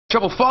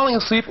Trouble falling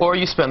asleep, or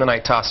you spend the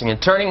night tossing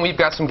and turning, we've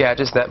got some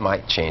gadgets that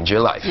might change your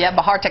life. Yeah,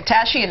 Bahar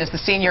Takhtehchian is the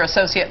Senior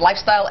Associate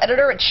Lifestyle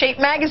Editor at Shape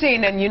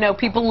Magazine, and you know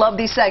people love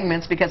these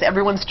segments because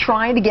everyone's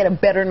trying to get a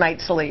better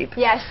night's sleep.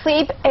 Yeah,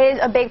 sleep is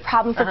a big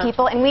problem for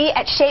people, and we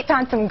at Shape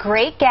found some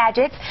great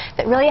gadgets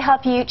that really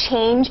help you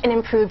change and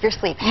improve your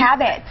sleep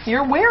habits.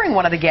 You're wearing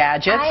one of the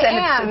gadgets,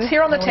 I am. It's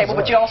here on the table,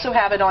 but you also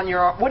have it on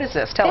your, what is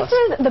this? Tell us.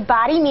 This is the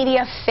Body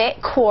Media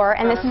Fit Core,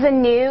 and this is a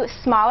new,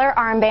 smaller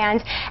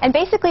armband, and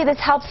basically this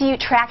helps you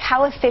track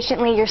how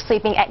efficiently you're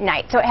sleeping at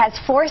night. So it has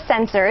 4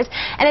 sensors,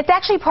 and it's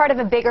actually part of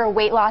a bigger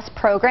weight loss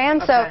program.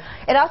 So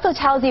it also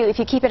tells you, if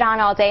you keep it on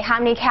all day, how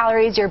many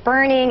calories you're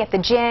burning at the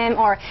gym,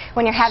 or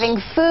when you're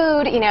having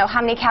food, you know, how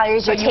many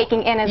calories you're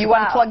taking in as well.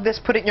 You unplug this,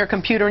 put it in your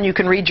computer, and you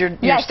can read your stats?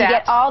 Yes, you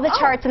get all the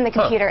charts in the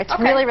computer. It's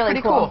really, really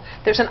cool.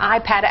 There's an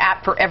iPad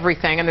app for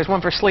everything, and there's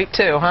one for sleep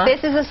too, huh?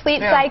 This is a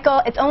sleep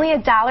cycle. It's only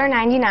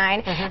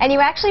 $1.99, and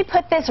you actually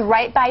put this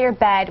right by your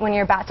bed when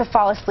you're about to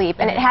fall asleep,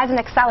 and it has an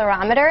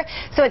accelerometer,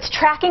 so it's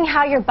tracking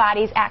how your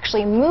body's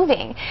actually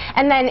moving.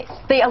 And then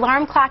the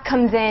alarm clock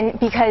comes in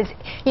because,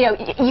 you know,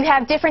 you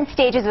have different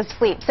stages of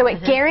sleep, so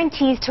it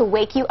guarantees to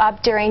wake you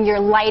up during your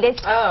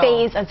lightest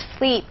phase of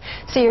sleep,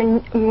 so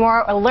you're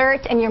more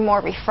alert and you're more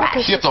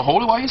refreshed. You have to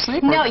hold it while you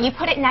sleep? No, you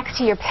put it next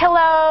to your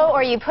pillow,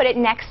 or you put it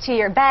next to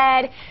your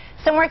bed,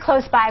 somewhere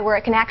close by where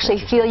it can actually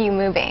feel you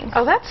moving.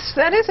 Oh,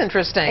 that is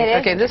interesting.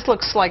 Okay, this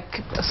looks like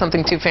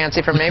something too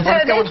fancy for me.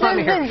 What's going on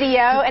here? This is the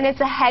Zeo, and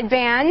it's a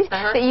headband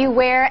that you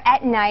wear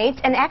at night,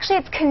 and actually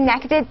it's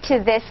connected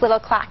to this little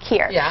clock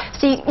here. Yeah.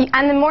 So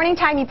on the morning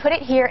time, you put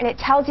it here, and it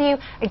tells you,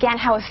 again,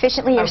 how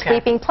efficiently you're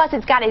sleeping. Plus,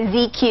 it's got a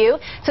ZQ,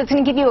 so it's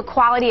going to give you a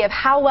quality of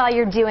how well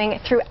you're doing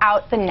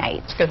throughout the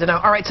night. It's good to know.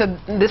 All right, so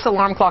this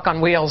alarm clock on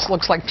wheels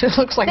looks like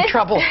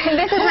trouble.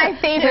 This is my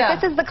favorite.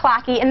 This is the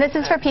Clocky, and this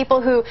is for people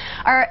who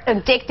are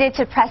addicted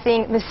to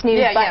pressing the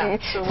snooze button.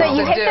 So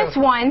you hit this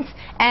once,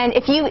 and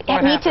if you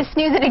need to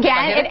snooze it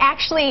again, it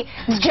actually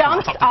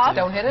jumps up.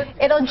 Don't hit it?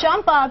 It'll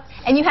jump up,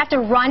 and you have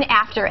to run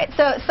after it.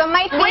 So some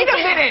might think... Wait a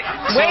minute!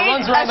 So it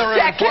runs around the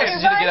room and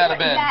forces you to get out of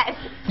bed. Yes.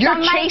 You're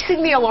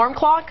chasing the alarm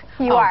clock?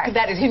 You are.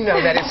 That is, you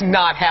know that is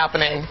not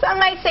happening. Some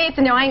might say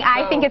it's annoying.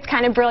 I think it's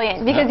kind of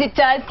brilliant because it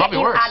does get you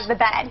out of the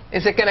bed.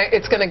 Is it gonna?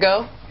 It's gonna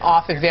go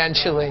off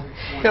eventually.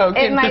 No,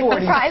 it might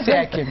 40 surprise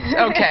seconds.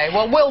 Okay.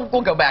 Well,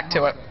 we'll go back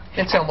to it.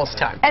 It's almost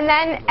time. And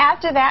then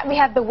after that, we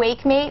have the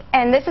Wake Mate,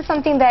 and this is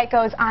something that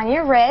goes on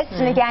your wrist,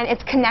 and again,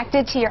 it's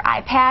connected to your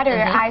iPad or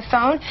your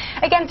iPhone.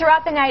 Again,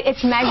 throughout the night,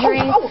 it's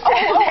measuring.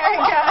 There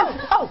it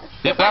goes.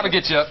 Yep, that'll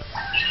get you up.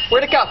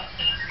 Where'd it go?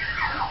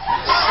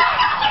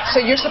 So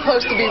you're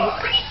supposed to be.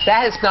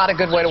 That is not a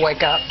good way to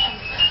wake up.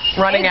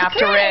 Running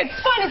after it.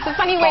 It's fun. It's a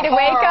funny way to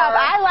wake up.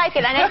 I like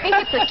it, and I think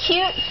it's a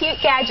cute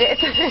gadget.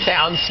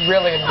 Sounds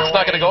really annoying. It's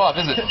not going to go off,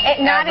 is it?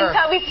 Not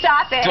until we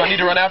stop it. Do I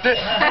need to run after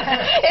it?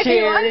 If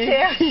you want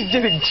to. He's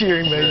getting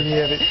Jerry might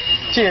have it.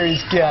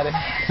 Jerry's got it.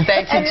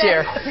 Thank you,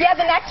 Jerry. Yeah,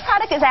 the next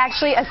product is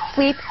actually a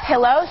sleep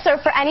pillow. So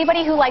for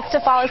anybody who likes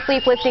to fall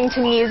asleep listening to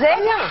music,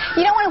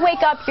 you don't want to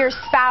wake up your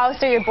spouse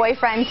or your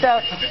boyfriend,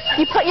 so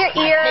you put your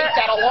ear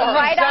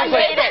right on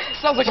it.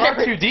 Sounds like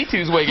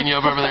R2-D2's waking you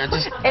up over there.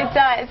 It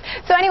does.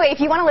 So anyway, if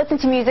you want to listen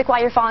to music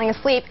while you're falling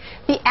asleep,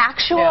 the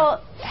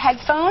actual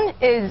headphone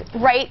is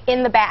right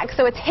in the bag,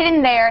 so it's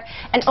hidden there,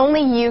 and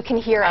only you can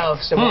hear it. Oh,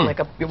 so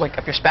you wake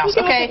up your spouse.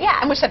 Okay,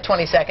 and we said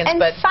 20 seconds. And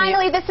but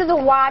finally, this is a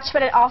watch,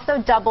 but it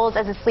also doubles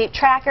as a sleep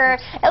tracker.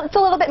 It's a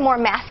little bit more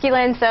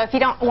masculine, so if you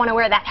don't want to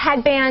wear that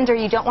headband or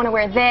you don't want to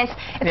wear this,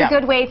 it's a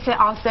good way to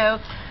also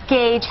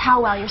gauge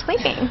how well you're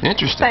sleeping.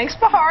 Interesting. Thanks,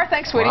 Bahar.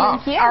 Thanks, sweetie.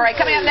 Wow. All right,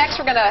 coming up next,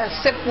 we're going to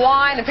sip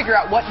wine and figure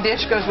out what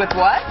dish goes with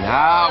what.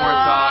 Now we're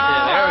talking.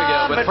 There we go.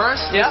 But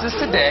first, this is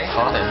Today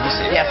on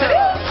NBC. Yes, it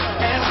is.